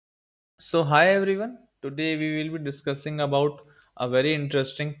So hi everyone. Today we will be discussing about a very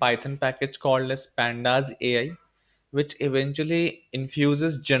interesting Python package called as Pandas AI, which eventually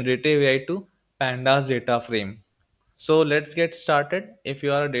infuses generative AI to Pandas data frame. So let's get started. If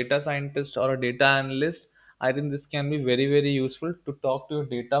you are a data scientist or a data analyst, I think this can be very useful to talk to your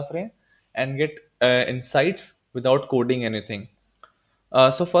data frame and get insights without coding anything.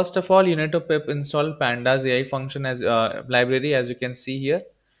 So first of all, you need to pip install pandas AI function as library, as you can see here.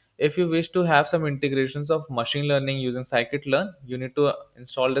 If you wish to have some integrations of machine learning using scikit-learn, you need to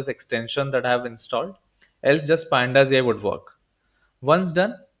install this extension that I have installed. Else, just pandas AI would work. Once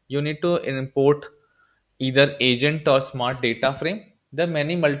done, you need to import either agent or smart data frame. There are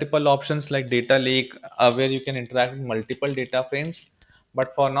many multiple options like data lake where you can interact with multiple data frames.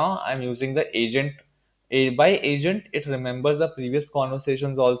 But for now, I'm using the agent. By agent, it remembers the previous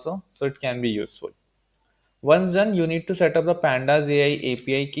conversations also, so it can be useful. Once done, you need to set up the Pandas AI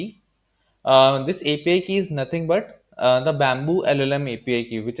API key. This API key is nothing but the Bamboo LLM API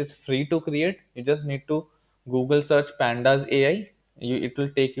key, which is free to create. You just need to Google search Pandas AI. It will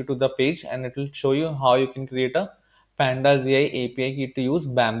take you to the page and it will show you how you can create a Pandas AI API key to use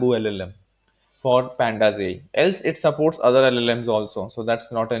Bamboo LLM for Pandas AI. Else, it supports other LLMs also, so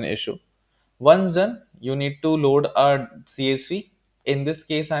that's not an issue. Once done, you need to load a CSV. In this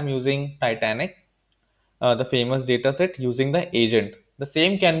case, I'm using Titanic, the famous data set using the agent. The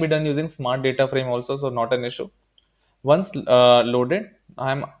same can be done using smart data frame also, so not an issue. Once loaded,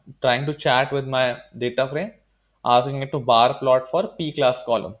 I'm trying to chat with my data frame, asking it to bar plot for P class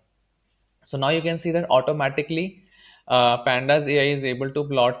column. So now you can see that automatically Pandas AI is able to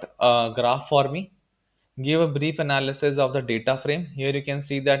plot a graph for me, give a brief analysis of the data frame. Here you can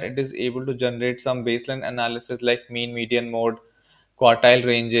see that it is able to generate some baseline analysis like mean, median, mode, quartile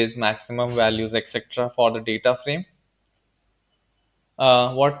ranges, maximum values, etc. for the data frame.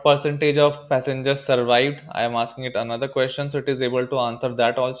 What percentage of passengers survived? I am asking it another question, so it is able to answer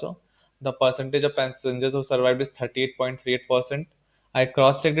that also. The percentage of passengers who survived is 38.38%. I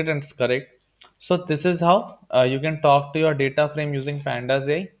cross-checked it and it's correct. So this is how you can talk to your data frame using Pandas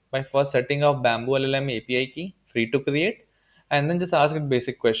AI by first setting up Bamboo LLM API key, free to create, and then just ask it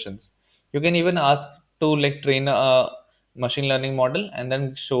basic questions. You can even ask to like train a machine learning model and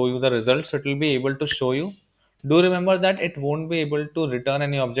then show you the results. So it will be able to show you. Do remember that it won't be able to return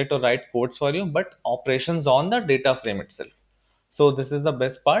any object or write codes for you, but operations on the data frame itself. So this is the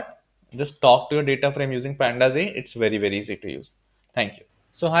best part. Just talk to your data frame using Pandas AI. It's very easy to use. Thank you.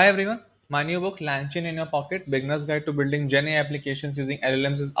 So hi everyone. My new book Lanchin in Your Pocket: Beginner's Guide to Building Gen AI Applications Using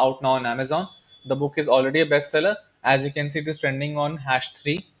LLMs is out now on Amazon. The book is already a bestseller. As you can see, it is trending on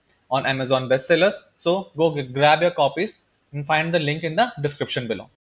 #3 on Amazon bestsellers. So go grab your copies and find the link in the description below.